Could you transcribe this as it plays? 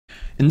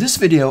In this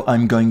video,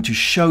 I'm going to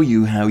show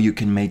you how you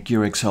can make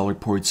your Excel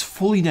reports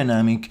fully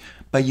dynamic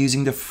by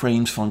using the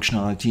frames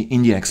functionality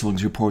in the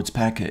xlwings reports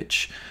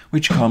package,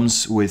 which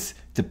comes with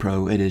the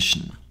Pro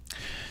edition.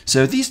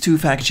 So these two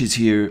packages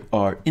here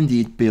are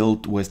indeed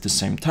built with the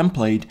same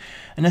template,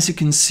 and as you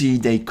can see,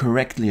 they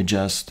correctly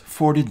adjust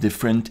for the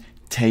different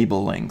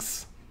table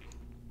lengths.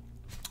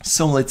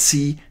 So let's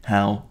see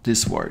how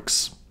this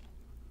works.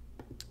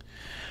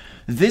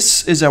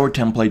 This is our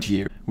template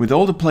here, with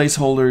all the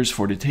placeholders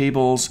for the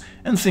tables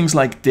and things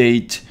like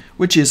date,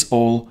 which is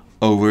all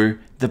over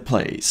the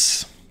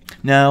place.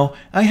 Now,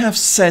 I have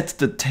set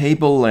the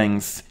table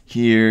length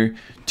here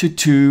to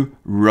 2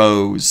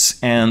 rows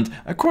and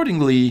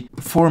accordingly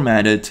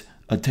formatted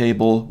a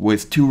table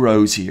with 2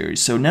 rows here.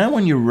 So now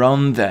when you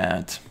run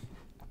that,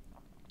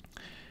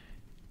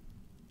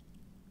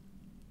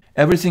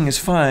 everything is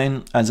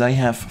fine as I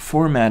have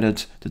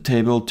formatted the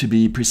table to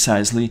be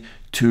precisely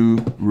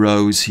 2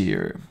 rows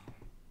here.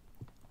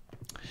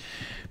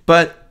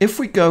 But if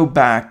we go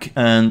back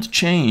and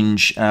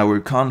change our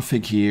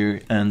config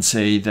here and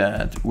say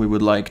that we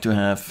would like to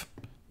have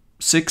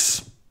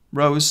 6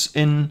 rows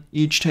in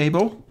each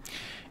table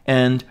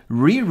and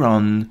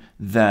rerun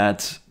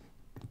that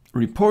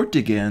report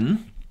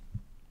again,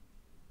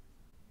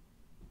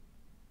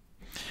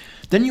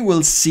 then you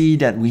will see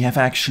that we have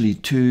actually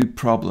 2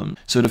 problems.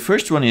 So the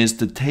first one is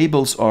the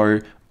tables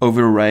are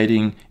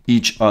overriding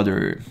each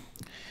other.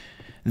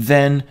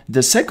 Then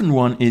the second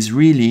one is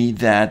really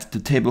that the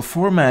table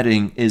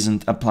formatting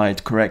isn't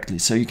applied correctly.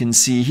 So you can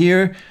see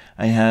here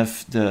I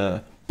have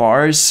the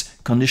bars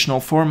conditional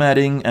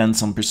formatting and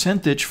some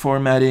percentage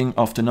formatting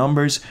of the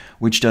numbers,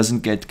 which doesn't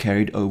get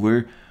carried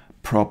over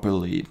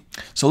properly.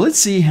 So let's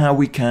see how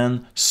we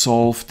can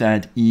solve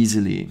that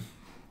easily.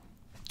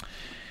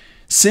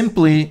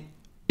 Simply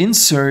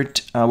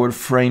insert our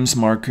frames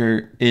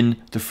marker in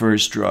the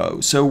first row.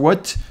 So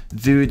what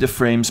do the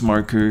frames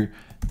marker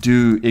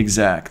do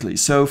exactly?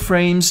 So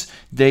frames,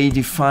 they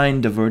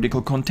define the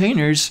vertical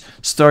containers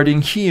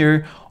starting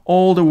here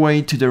all the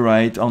way to the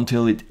right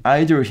until it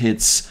either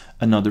hits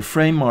another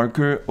frame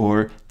marker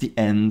or the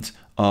end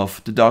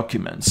of the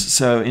documents.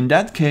 So in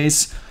that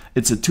case,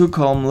 it's a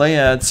 2-column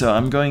layout. So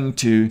I'm going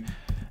to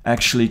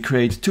actually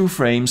create 2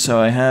 frames. So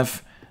I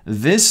have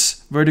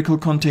this vertical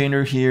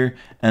container here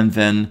and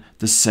then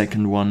the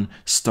second one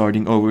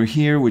starting over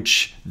here,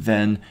 which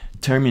then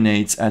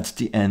terminates at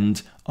the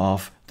end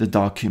of the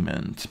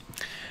document.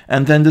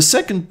 And then the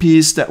second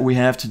piece that we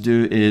have to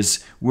do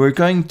is we're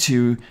going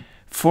to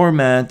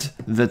format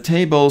the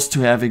tables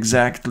to have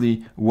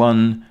exactly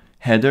 1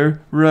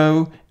 header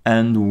row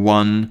and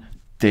 1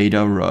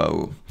 data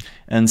row.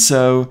 And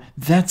so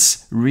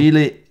that's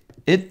really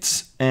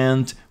it,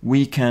 and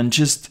we can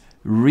just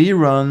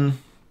rerun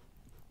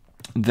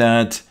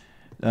that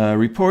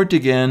report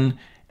again,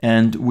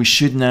 and we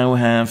should now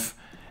have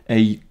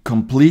a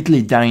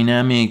completely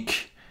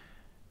dynamic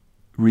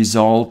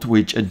result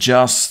which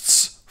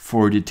adjusts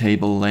for the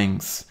table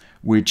length,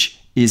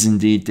 which is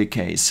indeed the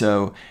case.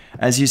 So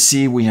as you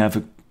see, we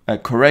have a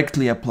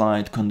correctly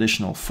applied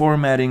conditional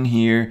formatting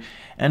here,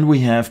 and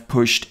we have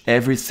pushed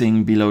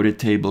everything below the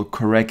table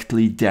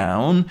correctly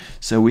down.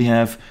 So we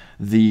have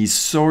the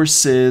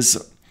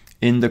sources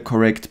in the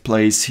correct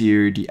place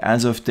here, the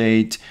as of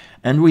date,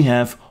 and we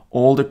have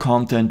all the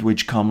content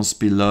which comes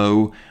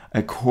below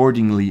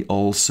accordingly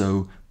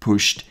also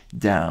pushed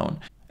down.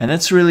 And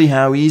that's really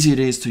how easy it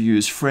is to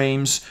use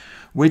frames,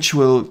 which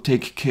will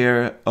take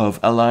care of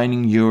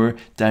aligning your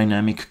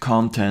dynamic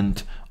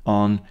content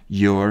on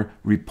your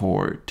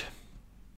report.